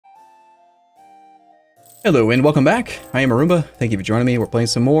Hello and welcome back. I am Arumba. Thank you for joining me. We're playing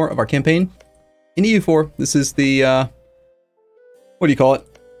some more of our campaign in EU4. This is the, what do you call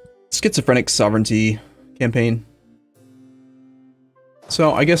it? Schizophrenic sovereignty campaign.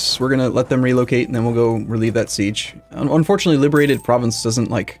 So I guess we're gonna let them relocate and then we'll go relieve that siege. Unfortunately, liberated province doesn't,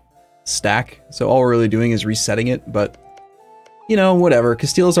 like, stack, so all we're really doing is resetting it, but, you know, whatever.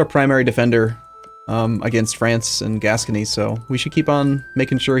 Castile is our primary defender against France and Gascony, so we should keep on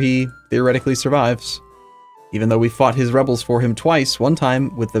making sure he theoretically survives. Even though we fought his rebels for him twice, one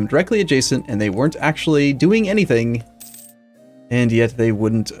time with them directly adjacent, and they weren't actually doing anything, and yet they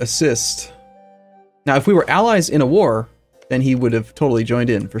wouldn't assist. Now, if we were allies in a war, then he would have totally joined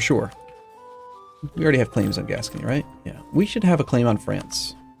in, for sure. We already have claims on Gascony, right? Yeah, we should have a claim on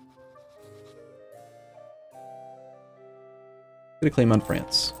France. Get a claim on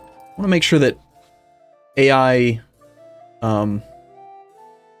France. I want to make sure that AI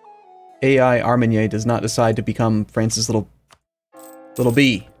Armenier does not decide to become France's little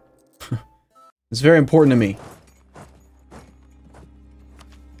bee. It's very important to me.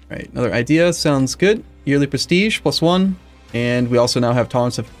 Alright, another idea sounds good. Yearly prestige +1, and we also now have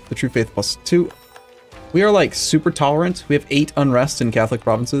tolerance of the true faith +2. We are like super tolerant. We have 8 unrest in Catholic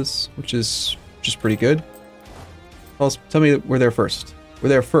provinces, which is just pretty good. Tell me that we're there first. We're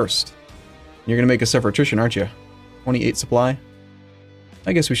there first. You're gonna make us suffer attrition, aren't you? 28 supply.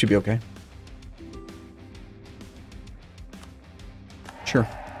 I guess we should be okay. Sure.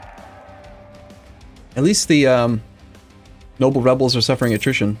 At least the noble rebels are suffering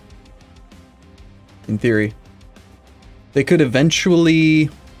attrition. In theory. They could eventually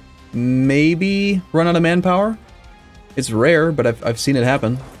maybe run out of manpower. It's rare, but I've seen it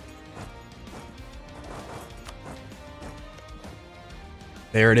happen.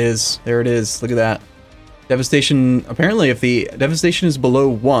 There it is. There it is. Look at that. Devastation, apparently if the devastation is below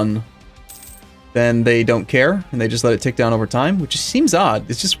 1, then they don't care, and they just let it tick down over time, which seems odd.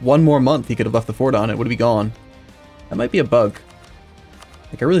 It's just one more month he could have left the fort on, it would be gone. That might be a bug.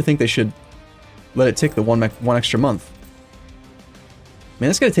 Like, I really think they should let it tick the one extra month. Man,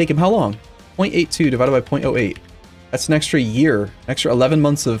 that's gonna take him how long? 0.82 divided by 0.08. That's an extra year, extra 11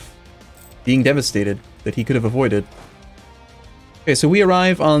 months of being devastated that he could have avoided. Okay, so we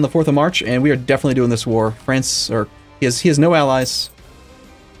arrive on the 4th of March, and we are definitely doing this war. France, or he has no allies.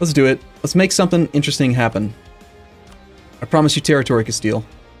 Let's do it. Let's make something interesting happen. I promise you territory, Castile.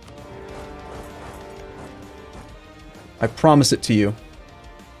 I promise it to you.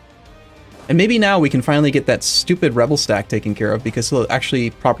 And maybe now we can finally get that stupid rebel stack taken care of, because he'll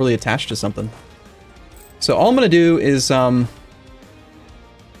actually properly attach to something. So all I'm gonna do is, we're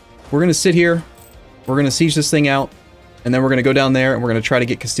gonna sit here, we're gonna siege this thing out, and then we're going to go down there and we're going to try to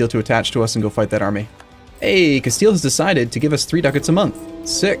get Castile to attach to us and go fight that army. Hey, Castile has decided to give us 3 ducats a month.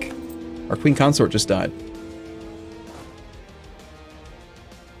 Sick. Our queen consort just died.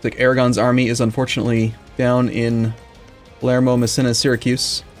 It's like Aragon's army is unfortunately down in Palermo, Messina,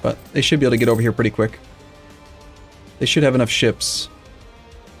 Syracuse, but they should be able to get over here pretty quick. They should have enough ships.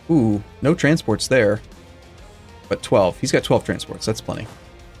 Ooh, no transports there. But 12. He's got 12 transports. That's plenty.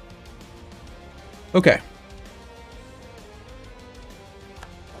 Okay.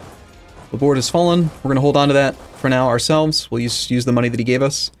 The board has fallen. We're going to hold on to that for now ourselves. We'll use the money that he gave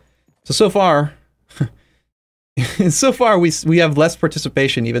us. So far, we have less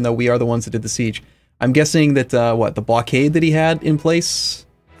participation, even though we are the ones that did the siege. I'm guessing that, the blockade that he had in place?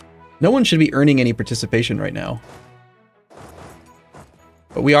 No one should be earning any participation right now.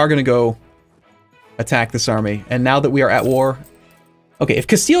 But we are going to go attack this army. And now that we are at war... Okay, if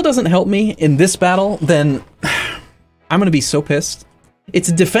Castile doesn't help me in this battle, then I'm going to be so pissed. It's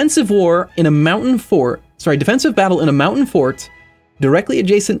a defensive war in a mountain fort. Sorry, defensive battle in a mountain fort, directly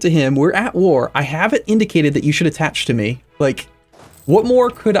adjacent to him. We're at war. I have it indicated that you should attach to me. Like, what more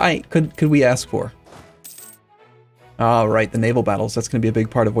could we ask for? Oh, right, the naval battles. That's going to be a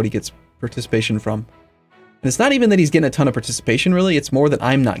big part of what he gets participation from. And it's not even that he's getting a ton of participation, really. It's more that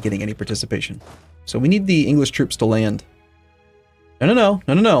I'm not getting any participation. So we need the English troops to land. No.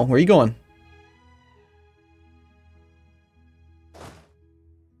 Where are you going?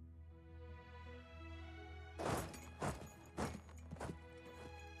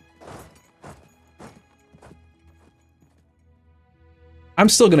 I'm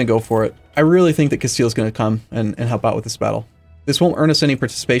still going to go for it. I really think that Castile's going to come and help out with this battle. This won't earn us any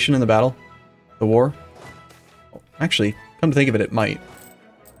participation in the battle. The war. Actually, come to think of it, it might.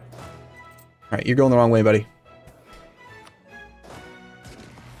 Alright, you're going the wrong way, buddy.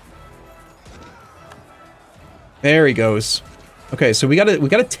 There he goes. Okay, so we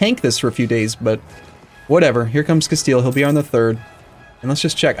gotta tank this for a few days, but whatever. Here comes Castile. He'll be on the 3rd. And let's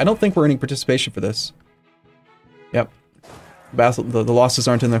just check. I don't think we're earning participation for this. Yep. The losses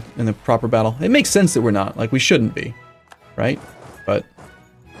aren't in the proper battle. It makes sense that we're not. Like, we shouldn't be. Right? But...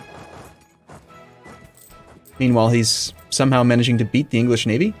 meanwhile, he's somehow managing to beat the English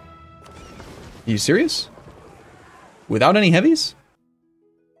Navy? Are you serious? Without any heavies?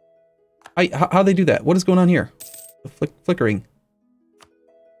 How'd they do that? What is going on here? The flickering.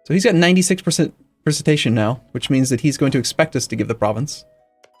 So he's got 96% precipitation now, which means that he's going to expect us to give the province.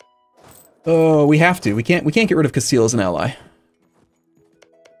 Oh, we have to. We can't get rid of Castile as an ally.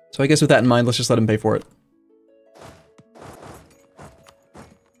 So I guess with that in mind, let's just let him pay for it.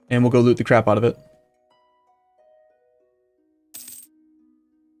 And we'll go loot the crap out of it.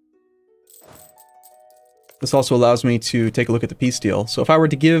 This also allows me to take a look at the peace deal. So if I were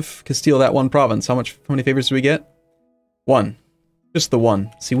to give Castile that one province, how many favors do we get? 1. Just the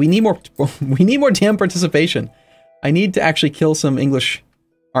 1. See, we need more damn participation. I need to actually kill some English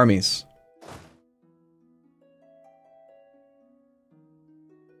armies.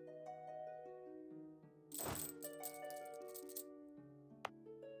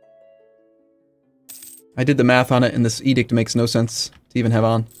 I did the math on it, and this edict makes no sense to even have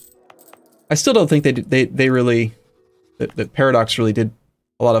on. I still don't think they really... that Paradox really did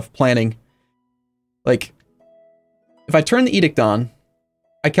a lot of planning. Like, if I turn the edict on,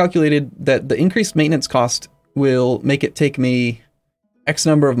 I calculated that the increased maintenance cost will make it take me X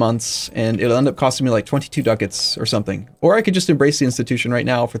number of months, and it'll end up costing me like 22 ducats or something. Or I could just embrace the institution right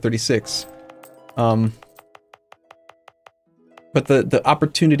now for 36. But the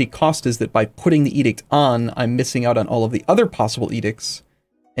opportunity cost is that by putting the edict on, I'm missing out on all of the other possible edicts.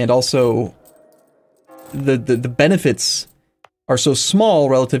 And also, the benefits are so small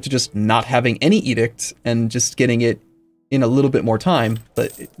relative to just not having any edict and just getting it in a little bit more time.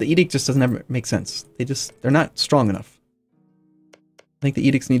 But the edict just doesn't ever make sense. They're not strong enough. I think the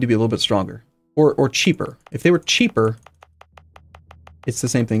edicts need to be a little bit stronger. Or cheaper. If they were cheaper, it's the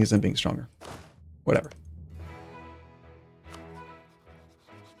same thing as them being stronger. Whatever.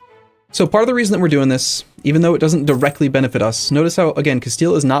 So part of the reason that we're doing this, even though it doesn't directly benefit us, notice how, again,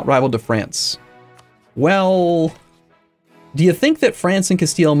 Castile is not rival to France. Well, do you think that France and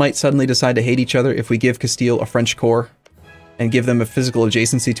Castile might suddenly decide to hate each other if we give Castile a French corps and give them a physical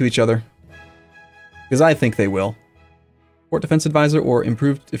adjacency to each other? Because I think they will. Fort Defense Advisor or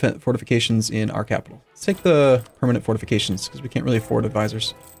improved fortifications in our capital. Let's take the permanent fortifications, because we can't really afford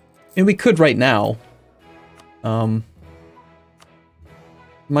advisors. And we could right now.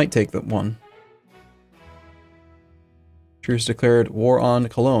 Might take that one. Truce declared war on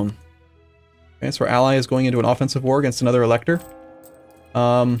Cologne. Okay, so our ally is going into an offensive war against another elector.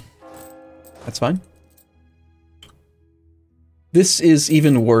 That's fine. This is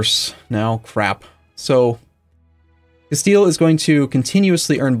even worse now. Crap. So, Castile is going to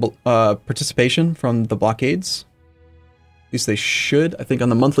continuously earn participation from the blockades. At least they should. I think on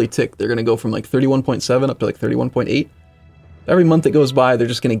the monthly tick, they're going to go from like 31.7 up to like 31.8. Every month that goes by, they're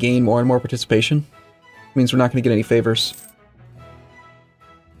just going to gain more and more participation. It means we're not going to get any favors.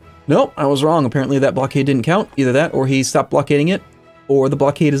 Nope, I was wrong. Apparently that blockade didn't count. Either that, or he stopped blockading it, or the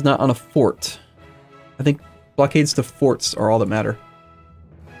blockade is not on a fort. I think blockades to forts are all that matter.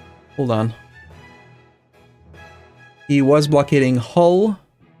 Hold on. He was blockading Hull,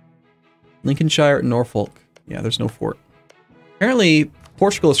 Lincolnshire, and Norfolk. Yeah, there's no fort. Apparently,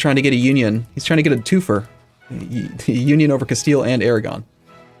 Portugal is trying to get a union. He's trying to get a twofer. Union over Castile and Aragon.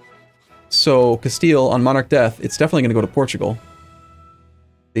 So Castile, on monarch death, it's definitely going to go to Portugal.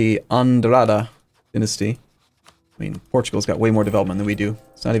 The Andrada dynasty. I mean, Portugal's got way more development than we do.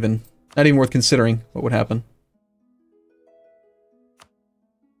 It's not even worth considering what would happen.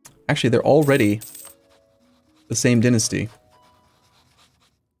 Actually, they're already the same dynasty.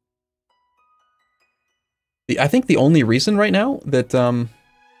 I think the only reason right now that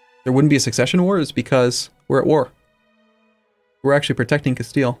there wouldn't be a succession war is because we're at war. We're actually protecting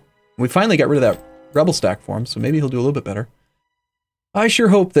Castile. We finally got rid of that rebel stack for him, so maybe he'll do a little bit better. I sure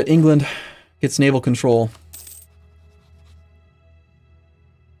hope that England gets naval control.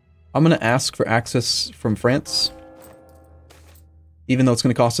 I'm going to ask for access from France, even though it's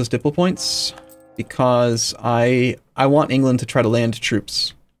going to cost us diplo points, because I want England to try to land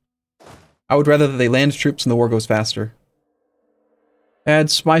troops. I would rather that they land troops and the war goes faster.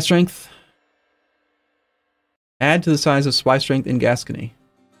 Add spy strength. Add to the size of spy strength in Gascony.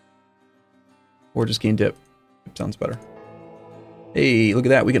 Or just gain dip. Dip sounds better. Hey, look at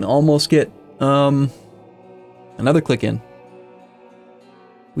that. We can almost get another click in.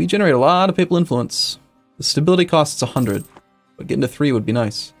 We generate a lot of papal influence. The stability costs 100, but getting to 3 would be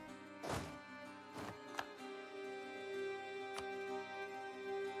nice.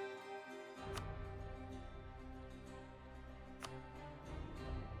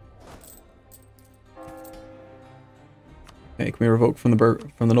 Okay, can we revoke from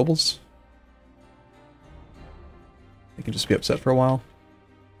the nobles? They can just be upset for a while.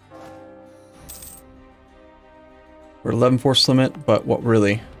 We're at 11 force limit, but what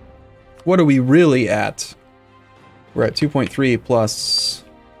are we really at? We're at 2.3 plus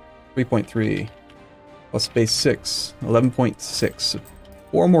 3.3 plus base 6, 11.6.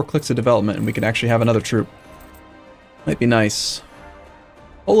 4 more clicks of development and we can actually have another troop. Might be nice.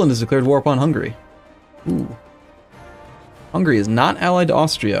 Poland has declared war upon Hungary. Ooh. Hungary is not allied to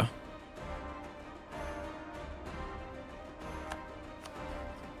Austria.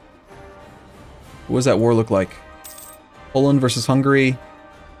 What does that war look like? Poland versus Hungary.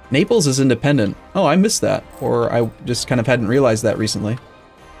 Naples is independent. Oh, I missed that. Or I just kind of hadn't realized that recently.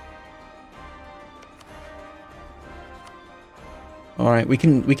 Alright, we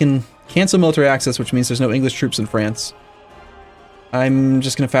can cancel military access, which means there's no English troops in France. I'm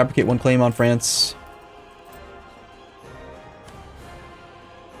just going to fabricate one claim on France.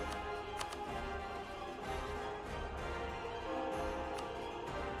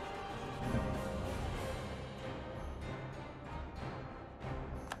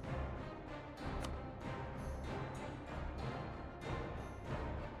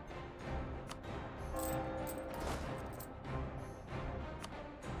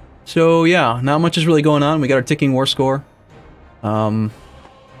 So yeah, not much is really going on. We got our ticking war score.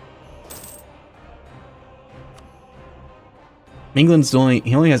 England's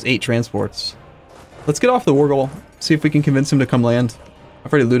he only has 8 transports. Let's get off the war goal. See if we can convince him to come land.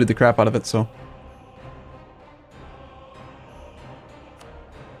 I've already looted the crap out of it, so.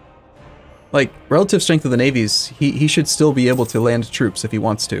 Like, relative strength of the navies, he should still be able to land troops if he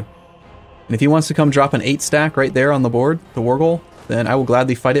wants to. And if he wants to come drop an 8 stack right there on the board, the war goal, then I will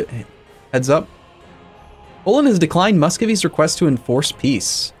gladly fight it. Heads up. Poland has declined Muscovy's request to enforce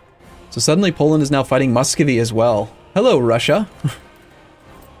peace. So suddenly Poland is now fighting Muscovy as well. Hello, Russia.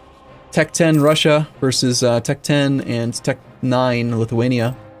 Tech 10 Russia versus Tech 10 and Tech 9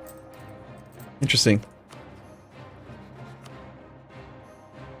 Lithuania. Interesting.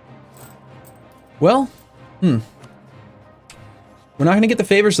 Well, we're not going to get the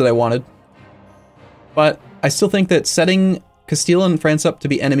favors that I wanted. But I still think that setting Castile and France up to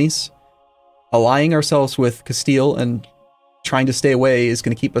be enemies, allying ourselves with Castile and trying to stay away is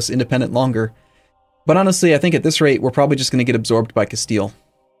going to keep us independent longer. But honestly, I think at this rate, we're probably just going to get absorbed by Castile.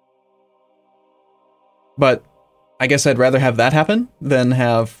 But I guess I'd rather have that happen than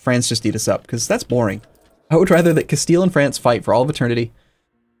have France just eat us up, because that's boring. I would rather that Castile and France fight for all of eternity,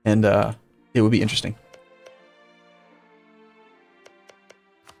 and it would be interesting.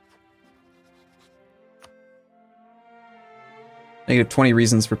 Negative 20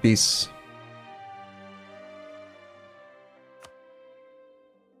 reasons for peace.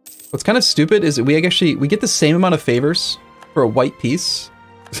 What's kind of stupid is that we get the same amount of favors for a white peace.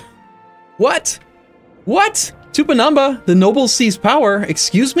 What? What? Tupanamba, the nobles seize power.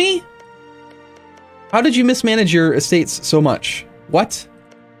 Excuse me? How did you mismanage your estates so much? What?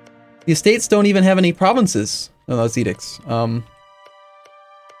 The estates don't even have any provinces. No, that's edicts.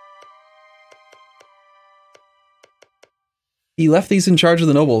 He left these in charge of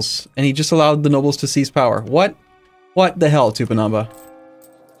the nobles, and he just allowed the nobles to seize power. What? What the hell, Tupanamba?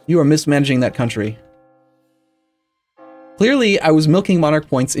 You are mismanaging that country. Clearly, I was milking monarch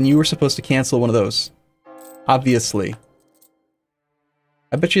points, and you were supposed to cancel one of those. Obviously.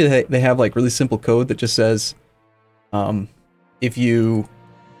 I bet you they have, like, really simple code that just says, if you...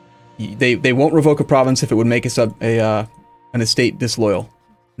 They won't revoke a province if it would make an estate disloyal.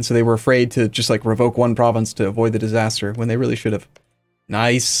 And so they were afraid to just, like, revoke one province to avoid the disaster, when they really should have.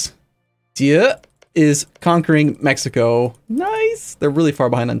 Nice. Dia is conquering Mexico. Nice. They're really far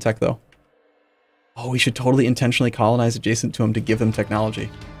behind on tech, though. Oh, we should totally intentionally colonize adjacent to them to give them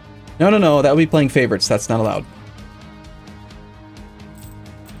technology. No, no, no. That would be playing favorites. That's not allowed.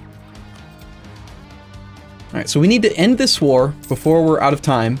 Alright, so we need to end this war before we're out of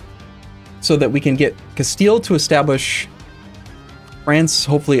time, so that we can get Castile to establish France,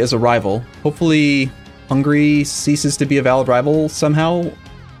 hopefully, as a rival. Hopefully, Hungary ceases to be a valid rival somehow.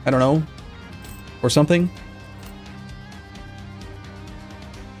 I don't know. Or something.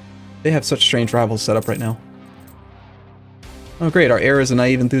 They have such strange rivals set up right now. Oh great, our heir is a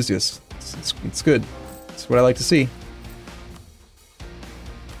naive enthusiast. It's good. It's what I like to see.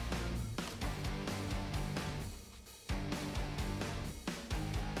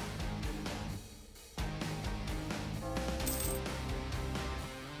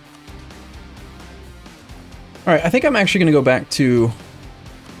 Alright, I think I'm actually going to go back to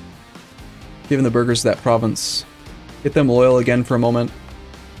giving the burghers that province. Get them loyal again for a moment.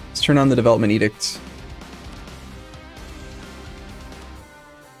 Let's turn on the development edict.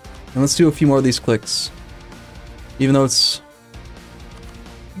 And let's do a few more of these clicks. Even though it's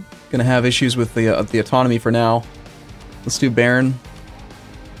gonna have issues with the autonomy for now. Let's do Baron.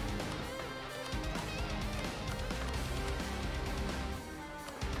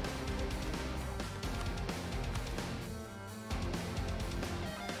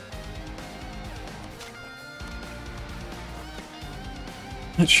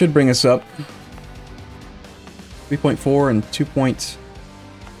 That should bring us up. 3.4 and 2.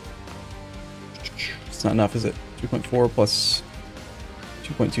 It's not enough, is it? 2.4 plus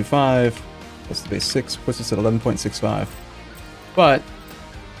 2.25 plus the base 6 puts us at 11.65. But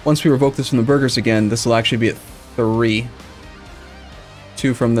once we revoke this from the burghers again, this will actually be at 3.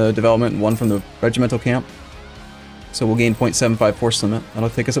 2 from the development and 1 from the regimental camp. So we'll gain 0.75 force limit. That'll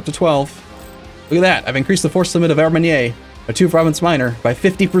take us up to 12. Look at that! I've increased the force limit of Armenier, a 2-province minor, by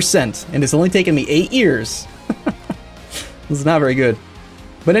 50%, and it's only taken me 8 years. This is not very good.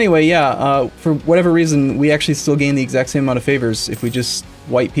 But anyway, yeah, for whatever reason, we actually still gain the exact same amount of favors if we just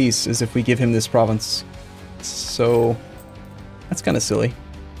white peace as if we give him this province. So, that's kind of silly.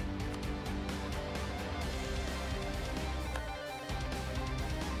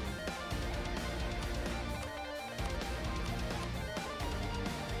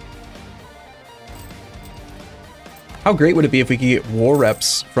 How great would it be if we could get war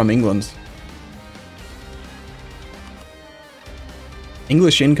reps from England?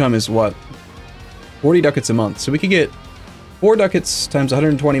 English income is what? 40 ducats a month. So we could get 4 ducats times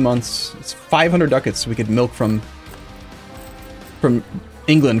 120 months. It's 500 ducats we could milk from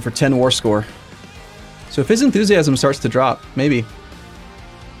England for 10 war score. So if his enthusiasm starts to drop, maybe.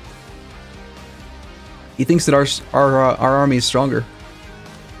 He thinks that our army is stronger.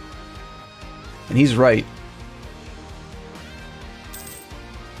 And he's right.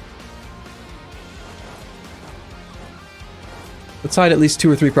 Let's hide at least 2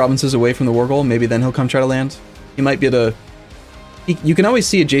 or 3 provinces away from the war goal. Maybe then he'll come try to land. He might be able to... You can always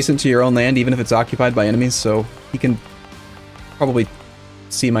see adjacent to your own land, even if it's occupied by enemies, so he can probably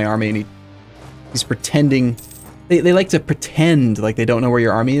see my army, and he's pretending... They like to pretend like they don't know where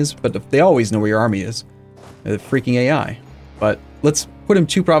your army is, but they always know where your army is. They're the freaking AI. But let's put him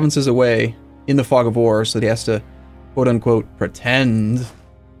 2 provinces away in the fog of war, so that he has to, quote-unquote, pretend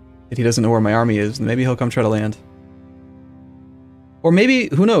that he doesn't know where my army is, and maybe he'll come try to land. Or maybe,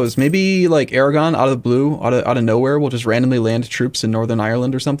 who knows, maybe like Aragon out of the blue, out of nowhere, will just randomly land troops in Northern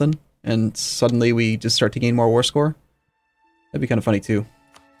Ireland or something, and suddenly we just start to gain more war score. That'd be kind of funny too.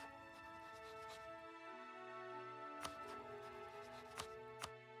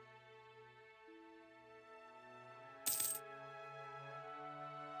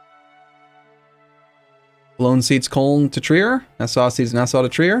 Cologne cedes Cologne to Trier. Nassau cedes Nassau to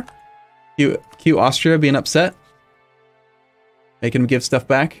Trier. Cue Austria being upset. Making him give stuff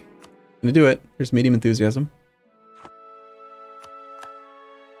back. Gonna do it. Here's medium enthusiasm.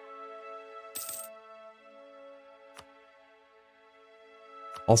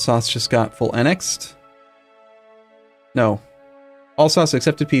 Alsace just got full annexed. No. Alsace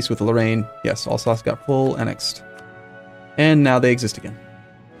accepted peace with Lorraine. Yes, Alsace got full annexed. And now they exist again.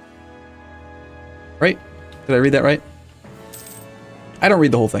 Right? Did I read that right? I don't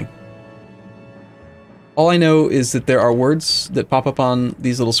read the whole thing. All I know is that there are words that pop up on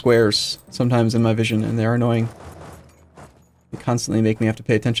these little squares sometimes in my vision, and they're annoying. They constantly make me have to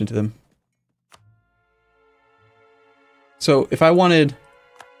pay attention to them. So, if I wanted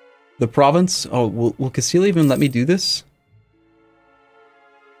the province... Oh, will Castile even let me do this?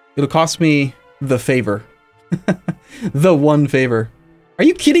 It'll cost me the favor. The one favor. Are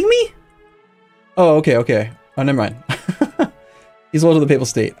you kidding me? Oh, okay, okay. Oh, never mind. He's loyal to the Papal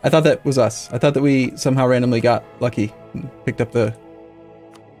State. I thought that was us. I thought that we somehow randomly got lucky and picked up the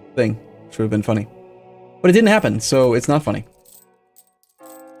thing, which would have been funny. But it didn't happen, so it's not funny.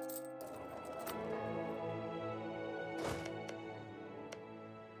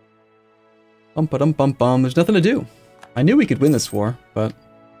 Bum-ba-dum-bum-bum. There's nothing to do. I knew we could win this war, but...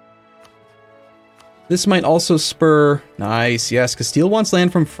 This might also spur... Nice, yes. Castile wants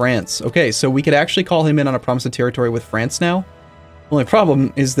land from France. Okay, so we could actually call him in on a promise of territory with France now. Only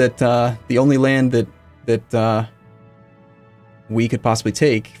problem is that the only land that we could possibly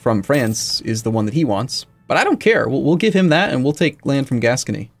take from France is the one that he wants. But I don't care. We'll give him that, and we'll take land from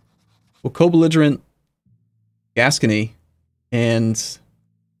Gascony. We'll co-belligerent Gascony, and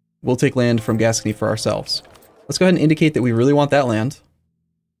we'll take land from Gascony for ourselves. Let's go ahead and indicate that we really want that land.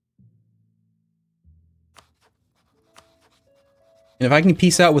 And if I can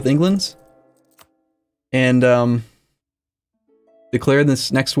peace out with England, and declare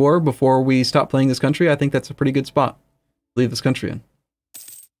this next war before we stop playing this country, I think that's a pretty good spot to leave this country in.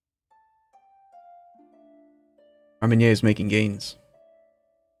 Armenier is making gains.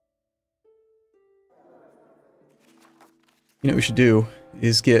 You know what we should do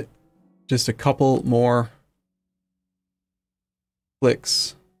is get just a couple more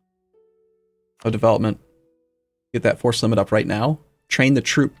clicks of development. Get that force limit up right now. Train the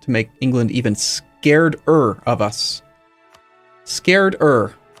troop to make England even scared-er of us.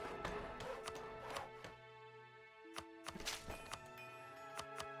 Scared-er.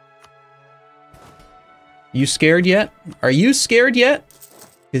 You scared yet? Are you scared yet?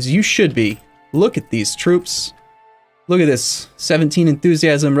 Because you should be. Look at these troops. Look at this. 17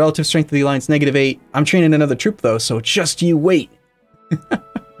 enthusiasm, relative strength of the alliance, -8. I'm training another troop though, so just you wait.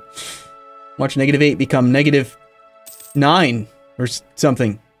 Watch -8 become -9 or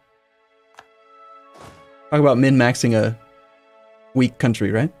something. Talk about min-maxing a weak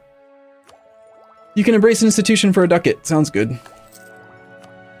country, right? You can embrace an institution for a ducat. Sounds good.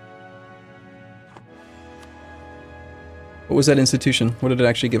 What was that institution? What did it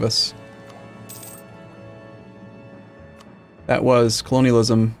actually give us? That was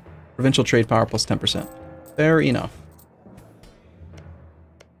colonialism, provincial trade power plus 10%. Fair enough.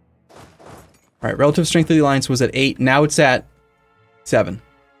 Alright, relative strength of the alliance was at 8. Now it's at 7.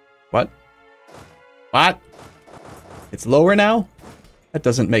 What? What? It's lower now? That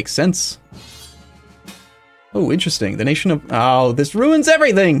doesn't make sense. Oh, interesting. The nation of... Oh, this ruins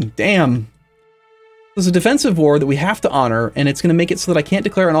everything! Damn. There's a defensive war that we have to honor, and it's going to make it so that I can't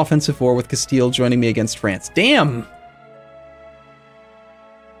declare an offensive war with Castile joining me against France. Damn!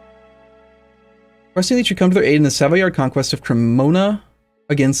 Rusty Leech should come to their aid in the Savoyard conquest of Cremona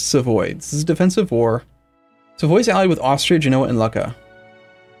against Savoy. This is a defensive war. Savoy's allied with Austria, Genoa, and Lucca.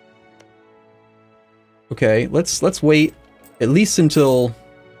 Okay, let's wait at least until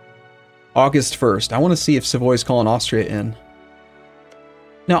August 1st. I want to see if Savoy's calling Austria in.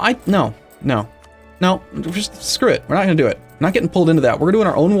 No, just screw it. We're not gonna do it. We're not getting pulled into that. We're doing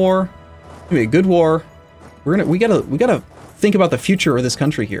our own war. It's gonna be a good war. We gotta think about the future of this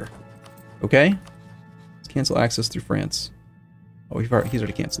country here. Okay? Let's cancel access through France. Oh, he's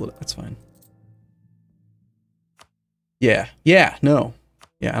already canceled it. That's fine. Yeah, no.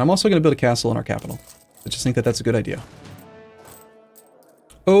 Yeah, and I'm also gonna build a castle in our capital. I just think that that's a good idea.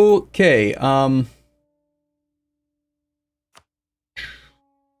 Okay,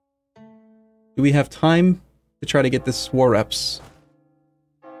 do we have time to try to get this war reps?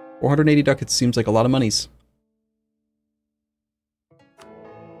 480 ducats seems like a lot of monies.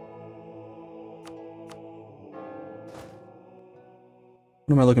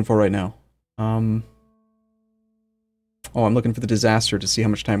 What am I looking for right now? Oh, I'm looking for the disaster to see how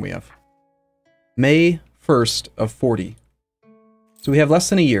much time we have. May 1st of 40. So we have less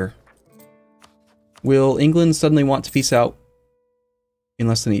than a year. Will England suddenly want to peace out in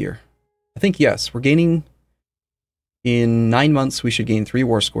less than a year? I think yes. We're gaining... In 9 months, we should gain 3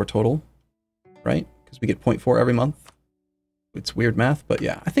 war score total. Right? Because we get 0.4 every month. It's weird math, but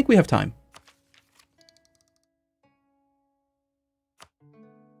yeah. I think we have time.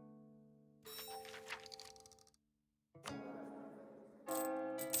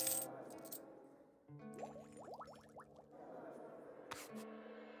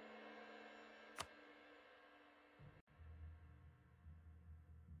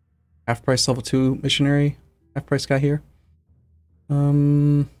 Half price level 2 missionary. Half price guy here.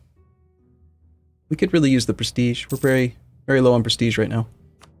 We could really use the prestige. We're very, very low on prestige right now.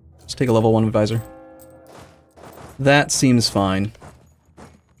 Let's take a level 1 advisor. That seems fine.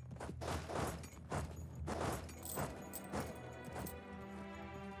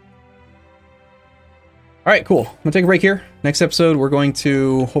 Alright, cool. I'm gonna take a break here. Next episode, we're going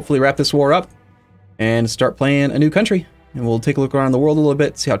to hopefully wrap this war up and start playing a new country. And we'll take a look around the world a little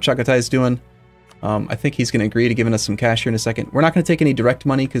bit, see how Chagatai is doing. I think he's going to agree to giving us some cash here in a second. We're not going to take any direct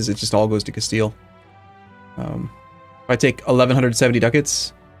money because it just all goes to Castile. If I take 1,170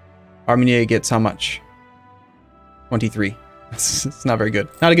 ducats, Armenier gets how much? 23. It's not very good.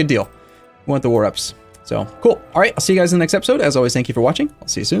 Not a good deal. We want the war ups. So, cool. Alright, I'll see you guys in the next episode. As always, thank you for watching. I'll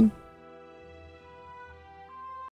see you soon.